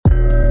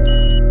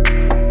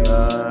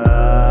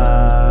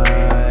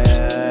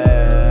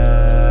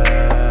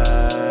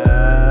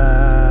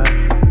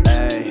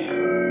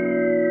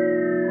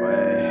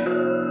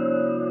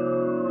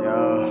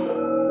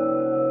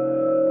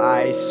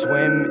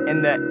swim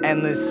in the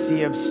endless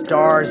sea of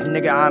stars.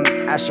 Nigga, I'm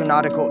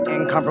astronautical,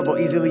 incomparable,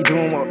 easily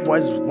doing what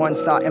was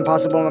once thought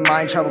impossible. My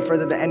mind travel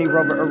further than any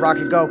rover or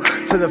rocket. Go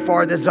to the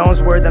farthest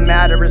zones where the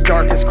matter is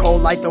darkest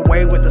cold. Light the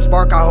way with the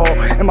spark I hold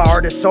in my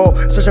artist soul,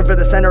 searching for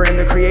the center and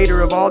the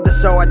creator of all this.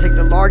 So I take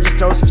the largest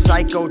dose of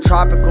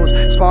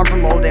psychotropicals, spawn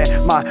from mold, and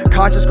my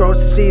conscience grows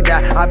to see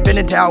that I've been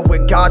endowed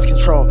with God's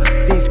control.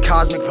 These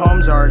cosmic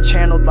poems are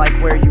channeled like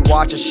where you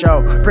watch a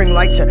show, bring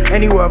light to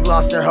any who have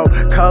lost their hope.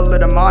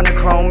 Colored a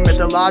monochrome,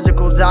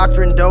 mythological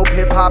doctrine, dope,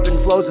 hip-hop and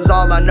flows is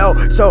all I know.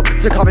 So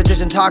to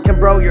competition talking,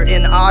 bro, you're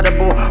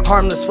inaudible.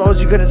 Harmless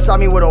flows, you couldn't stop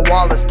me with a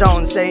wall of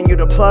stone. Saying you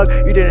the plug,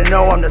 you didn't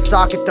know I'm the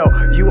socket though.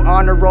 You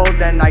on a roll,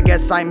 then I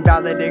guess I'm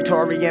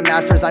valedictorian,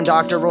 masters, I'm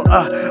doctoral.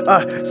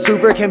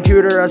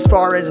 Supercomputer as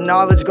far as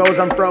knowledge goes.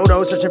 I'm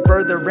Frodo, searching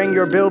for the ring,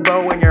 your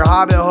Bilbo in your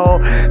hobbit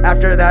hole.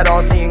 After that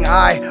all-seeing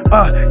eye,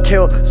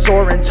 kill,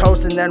 soar and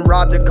toast and then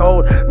rob the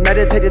gold.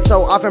 Meditated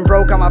so often,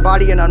 broke on my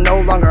body and I'm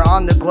no longer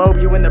on the globe.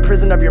 You in the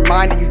prison of your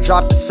mind and you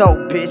dropped the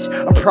soap, bitch.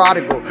 I'm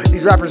prodigal,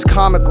 these rappers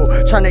comical,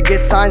 trying to get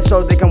signed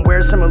so they can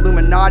wear some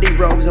Illuminati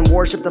robes and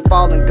worship the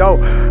fallen goat.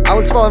 I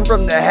was falling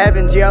from the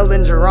heavens,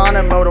 yelling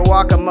Geronimo to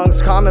walk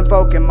amongst common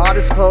folk in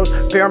modest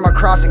clothes, bear my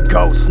cross and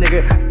ghosts,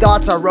 nigga.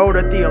 Thoughts I wrote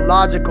are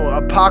theological,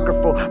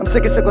 apocryphal. I'm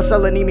sick of sickle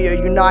cell anemia,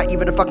 you're not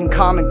even a fucking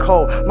common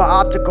cold. My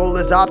optical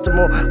is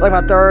optimal, like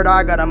my third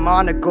eye got a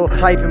monocle.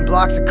 Typing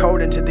blocks of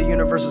code into the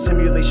universal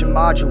simulation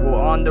module.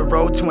 On the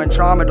road to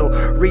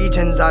Andromedal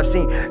regions, I've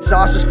seen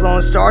saucers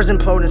flown, stars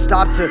implode and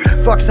stop to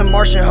fuck some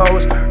Martian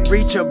hoes.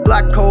 Reach a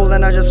black hole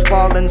and I just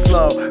falling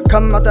slow.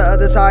 Come out the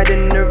other side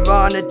in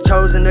nirvana,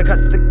 chosen to cut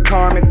the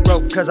karmic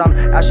rope. Cause I'm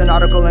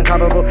astronautical,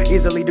 incomparable,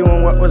 easily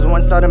doing what was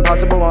once thought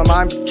impossible. My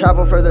mind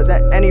travel further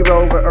than any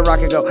rover or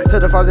rocket go, to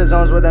the farthest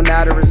zones where the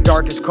matter is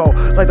darkest cold.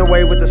 Like the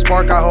way with the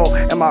spark I hold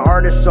in my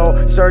artist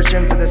soul,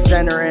 searching for the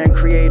center and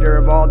creator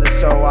of all this.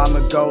 So I'ma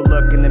go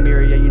look in the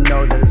mirror, yeah, you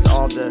know that it's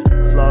all the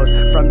flows.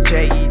 From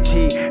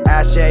J-E-T,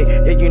 Ash J,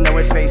 yeah, you know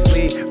it's Space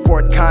Lee,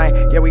 fourth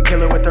kind, yeah, we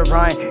kill it with the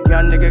rhyme.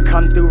 Young nigga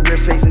come through,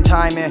 risk, space, and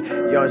time, and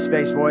yo, it's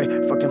Space Boy,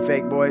 fucking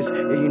fake boys,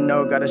 yeah, you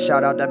know, gotta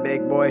shout out that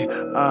big boy.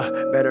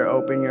 Better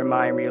open your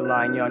mind,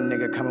 realign, young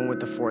nigga coming with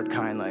the fourth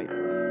kind, like.